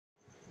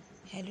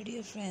Hello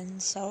dear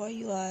friends, how are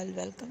you all?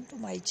 Welcome to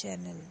my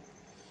channel.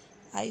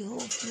 I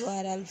hope you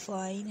are all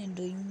fine and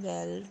doing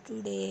well.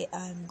 Today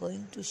I am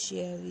going to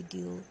share with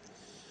you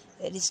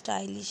very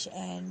stylish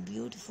and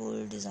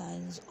beautiful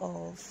designs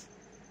of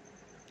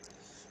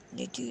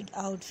knitted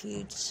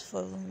outfits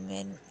for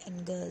women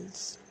and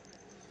girls.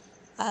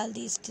 All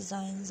these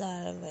designs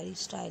are very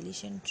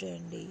stylish and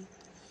trendy.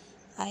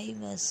 I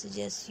must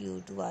suggest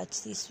you to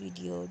watch this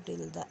video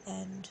till the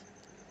end.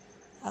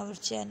 Our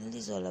channel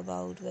is all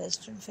about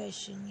Western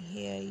fashion.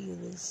 Here you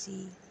will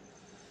see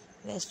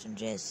Western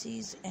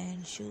dresses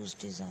and shoes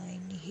design.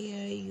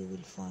 Here you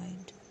will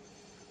find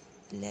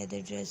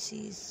leather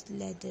dresses,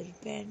 leather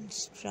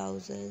pants,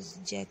 trousers,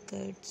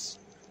 jackets,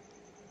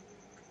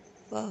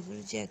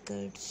 puffer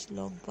jackets,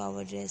 long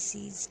power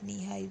dresses,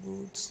 knee-high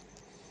boots,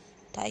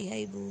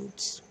 thigh-high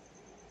boots,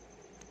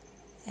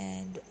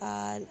 and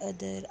all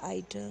other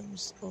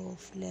items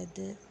of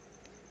leather.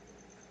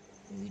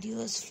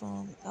 Videos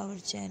from our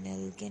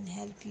channel can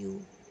help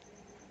you.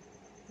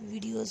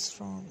 Videos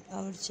from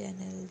our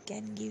channel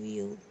can give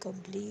you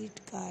complete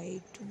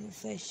guide to new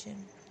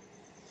fashion.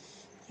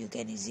 You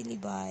can easily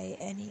buy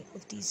any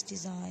of these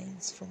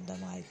designs from the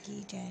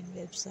market and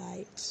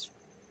websites.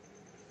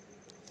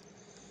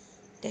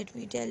 Let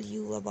me tell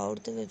you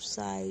about the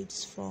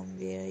websites from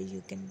where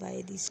you can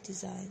buy these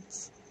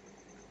designs.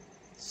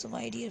 So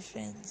my dear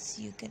friends,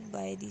 you can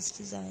buy these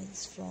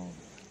designs from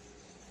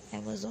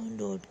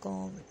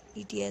Amazon.com,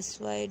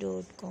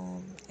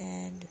 etsy.com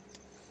and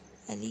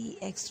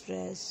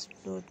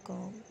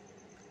AliExpress.com.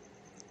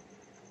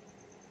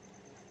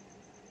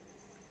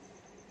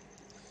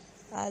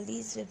 All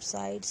these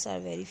websites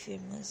are very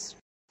famous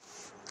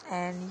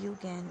and you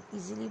can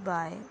easily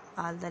buy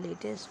all the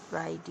latest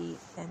variety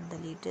and the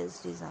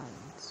latest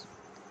designs.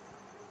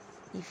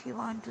 If you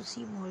want to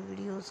see more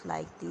videos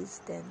like this,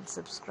 then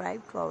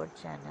subscribe to our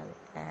channel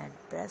and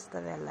press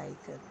the bell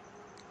icon.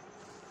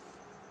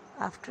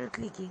 After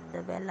clicking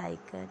the bell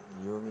icon,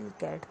 you will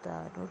get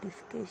the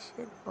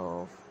notification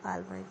of all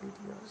my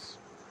videos.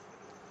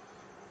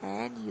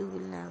 And you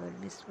will never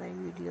miss my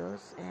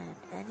videos and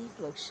any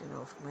production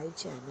of my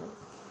channel.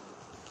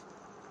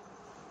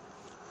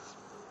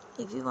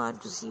 If you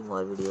want to see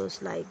more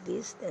videos like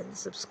this, then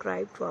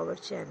subscribe to our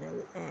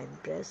channel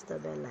and press the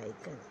bell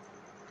icon.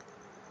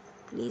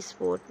 Please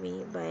support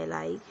me by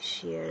like,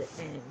 share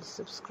and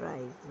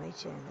subscribe my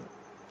channel.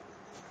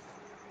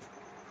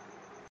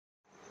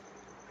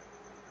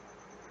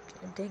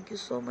 And thank you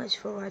so much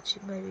for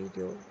watching my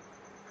video.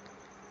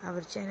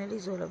 Our channel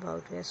is all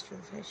about Western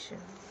fashion.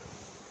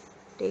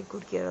 Take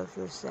good care of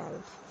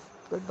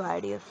yourself.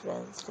 Goodbye dear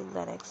friends, till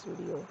the next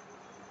video.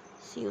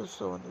 See you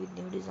soon with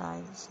new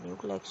designs, new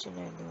collection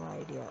and new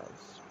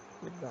ideas.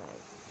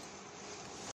 Goodbye.